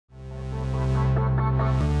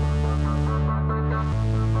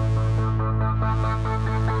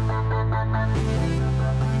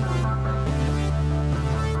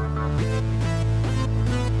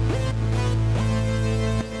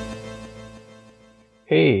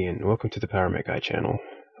Hey, and welcome to the PowerMechGuy channel.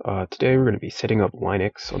 Today we're going to be setting up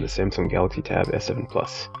Linux on the Samsung Galaxy Tab S7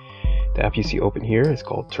 Plus. The app you see open here is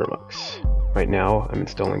called Termux. Right now I'm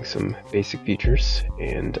installing some basic features,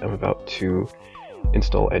 and I'm about to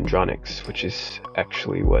install Andronix, which is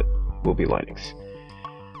actually what will be Linux.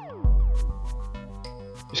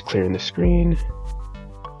 Just clearing the screen.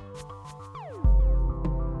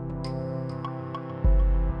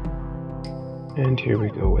 And here we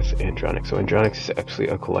go with Andronix. So Andronix is actually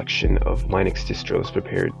a collection of Linux distros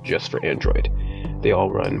prepared just for Android. They all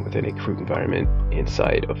run within a root environment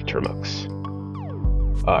inside of Termux.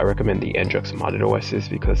 I recommend the Andronix modded OSs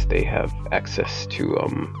because they have access to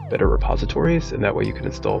better repositories, and that way you can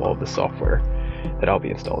install all the software that I'll be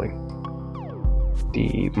installing.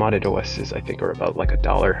 The modded OSs I think are about like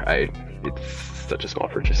 $1. It's such a small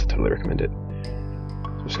purchase, I totally recommend it. So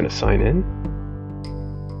I'm just going to sign in.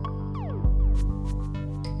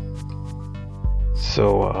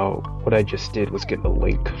 So what I just did was get a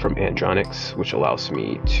link from Andronix, which allows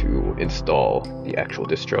me to install the actual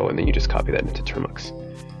distro, and then you just copy that into Termux.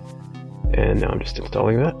 And now I'm just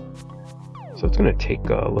installing that. So it's going to take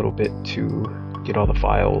a little bit to get all the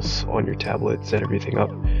files on your tablet, set everything up.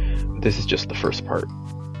 But this is just the first part.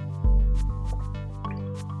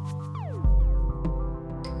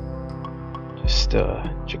 Just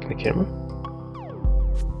checking the camera.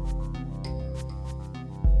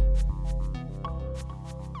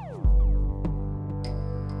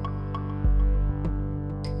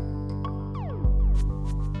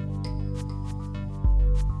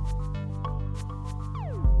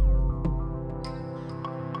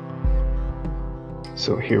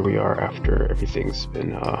 So here we are after everything's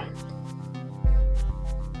been, all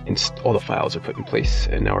the files are put in place,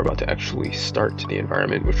 and now we're about to actually start the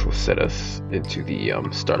environment, which will set us into the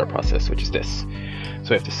startup process, which is this. So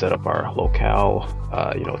we have to set up our locale,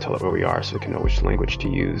 tell it where we are so we can know which language to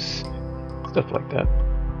use, stuff like that.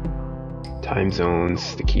 Time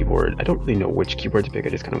zones, the keyboard. I don't really know which keyboard to pick. I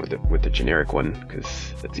just kind of went with the generic one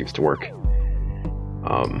because that seems to work.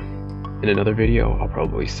 In another video, I'll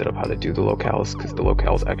probably set up how to do the locales, because the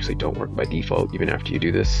locales actually don't work by default even after you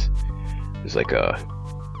do this. There's like a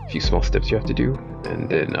few small steps you have to do, and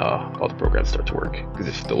then all the programs start to work. Because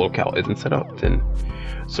if the locale isn't set up, then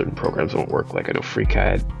certain programs won't work. Like I know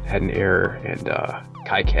FreeCAD had an error, and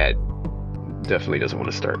KiCad definitely doesn't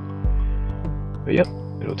want to start. But yep,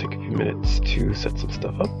 it'll take a few minutes to set some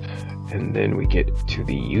stuff up, and then we get to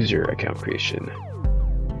the user account creation.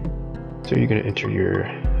 So you're going to enter your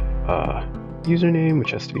username,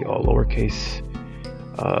 which has to be all lowercase.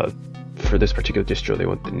 For this particular distro, they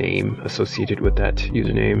want the name associated with that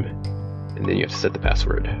username, and then you have to set the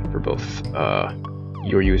password for both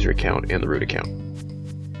your user account and the root account.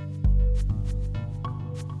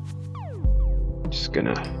 Just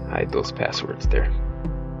gonna hide those passwords there.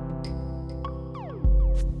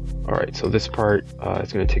 Alright, so this part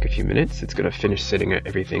is going to take a few minutes. It's going to finish setting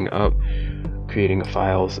everything up, creating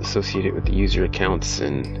files associated with the user accounts,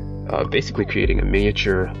 and basically creating a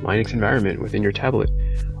miniature Linux environment within your tablet,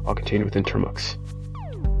 all contained within Termux.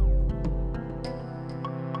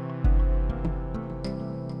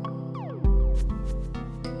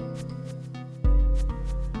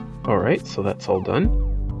 Alright, so that's all done.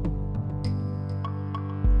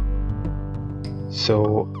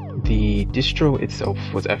 So the distro itself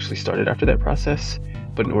was actually started after that process,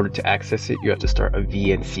 but in order to access it, you have to start a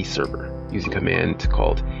VNC server using a command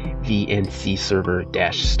called vnc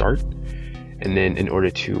server-start. And then in order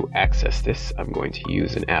to access this, I'm going to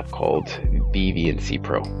use an app called bVNC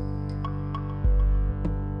Pro.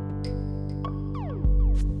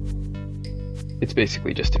 It's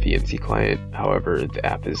basically just a VNC client. However, the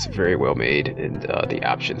app is very well made, and the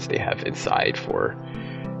options they have inside for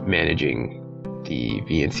managing the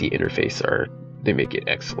VNC interface they make it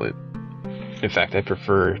excellent. In fact, I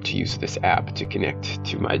prefer to use this app to connect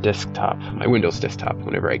to my desktop, my Windows desktop,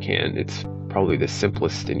 whenever I can. It's probably the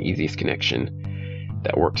simplest and easiest connection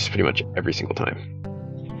that works pretty much every single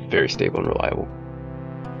time. Very stable and reliable.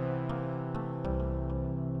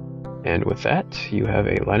 And with that, you have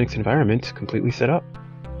a Linux environment completely set up.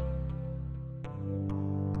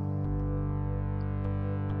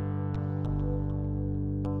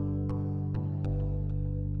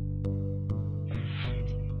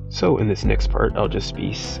 So in this next part, I'll just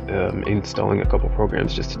be installing a couple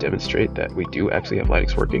programs just to demonstrate that we do actually have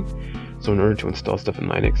Linux working. So in order to install stuff in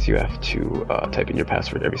Linux, you have to type in your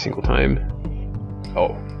password every single time.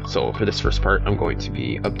 Oh, so for this first part, I'm going to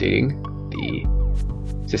be updating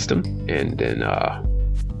the system, and then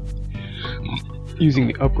using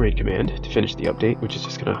the upgrade command to finish the update, which is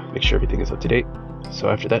just going to make sure everything is up to date. So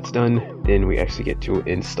after that's done, then we actually get to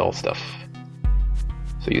install stuff.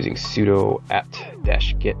 So using sudo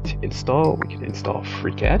apt-get install, we can install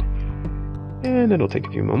FreeCAD, and it'll take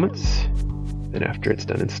a few moments. Then after it's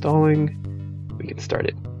done installing, we can start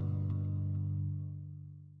it.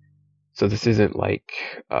 So this isn't like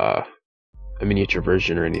a miniature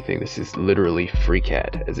version or anything. This is literally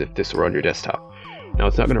FreeCAD, as if this were on your desktop. Now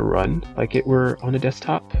it's not going to run like it were on a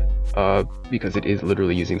desktop, because it is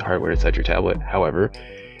literally using hardware inside your tablet. However,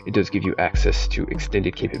 it does give you access to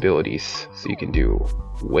extended capabilities, so you can do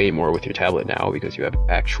way more with your tablet now because you have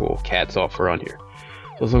actual CAD software on here.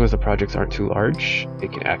 So as long as the projects aren't too large,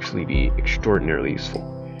 it can actually be extraordinarily useful.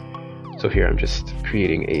 So here I'm just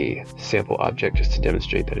creating a sample object just to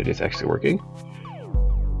demonstrate that it is actually working.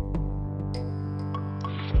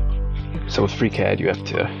 So with FreeCAD, you have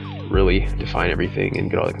to really define everything and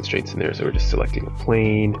get all the constraints in there. So we're just selecting a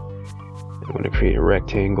plane, and I'm going to create a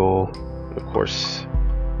rectangle. And of course,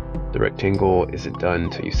 the rectangle isn't done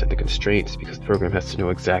until you set the constraints, because the program has to know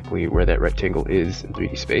exactly where that rectangle is in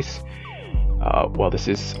 3D space. While this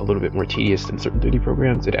is a little bit more tedious than certain 3D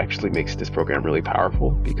programs, it actually makes this program really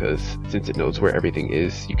powerful, because since it knows where everything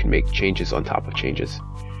is, you can make changes on top of changes.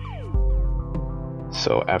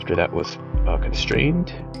 So after that was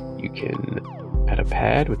constrained, you can add a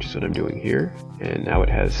pad, which is what I'm doing here, and now it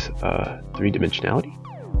has 3-dimensionality.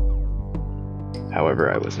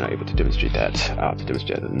 However, I was not able to demonstrate that. I'll have to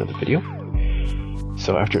demonstrate that in another video.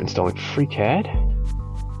 So after installing FreeCAD,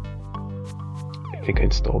 I think I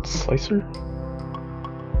installed Slicer.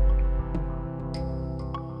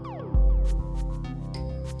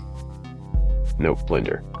 Nope,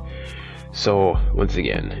 Blender. So once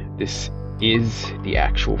again, this is the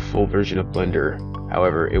actual full version of Blender.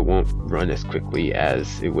 However, it won't run as quickly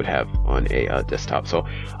as it would have on a desktop. So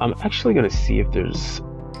I'm actually going to see if there's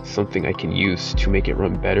something I can use to make it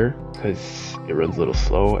run better, because it runs a little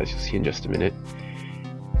slow, as you'll see in just a minute.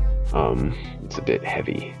 It's a bit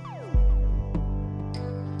heavy.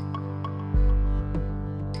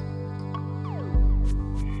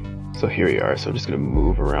 So here we are. So I'm just going to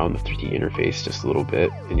move around the 3D interface just a little bit,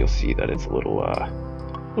 and you'll see that it's a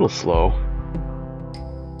little slow.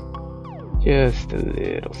 Just a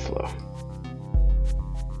little slow.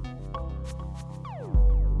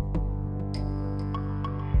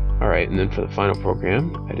 Alright, and then for the final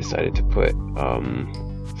program, I decided to put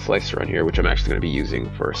Slicer on here, which I'm actually going to be using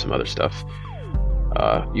for some other stuff.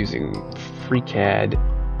 Using FreeCAD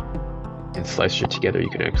and Slicer together, you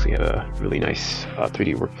can actually have a really nice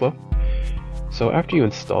 3D workflow. So after you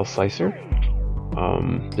install Slicer,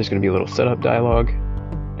 there's going to be a little setup dialog.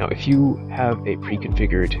 Now if you have a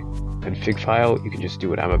pre-configured config file, you can just do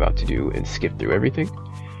what I'm about to do and skip through everything.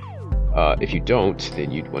 If you don't,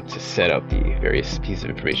 then you'd want to set up the various pieces of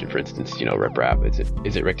information. For instance, rep wrap,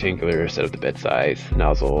 is it rectangular, set up the bed size, the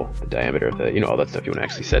nozzle, the diameter of the, all that stuff. You want to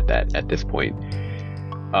actually set that at this point.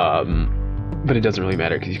 But it doesn't really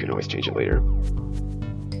matter because you can always change it later.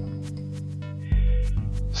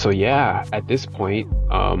 So yeah, at this point,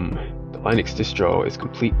 the Linux distro is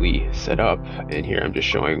completely set up, and here I'm just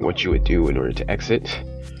showing what you would do in order to exit.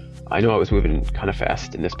 I know I was moving kind of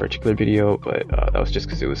fast in this particular video, but that was just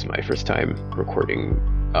because it was my first time recording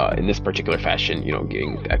in this particular fashion,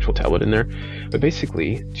 getting the actual tablet in there. But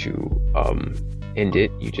basically, to end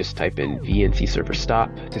it, you just type in VNC server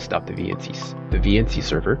stop to stop the VNC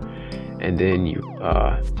server, and then you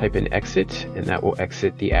type in exit, and that will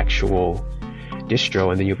exit the actual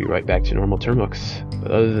distro, and then you'll be right back to normal Termux.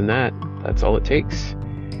 But other than that, that's all it takes.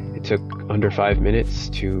 It took under 5 minutes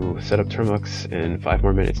to set up Termux and 5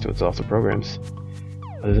 more minutes to install some programs.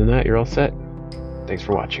 Other than that, you're all set. Thanks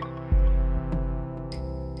for watching.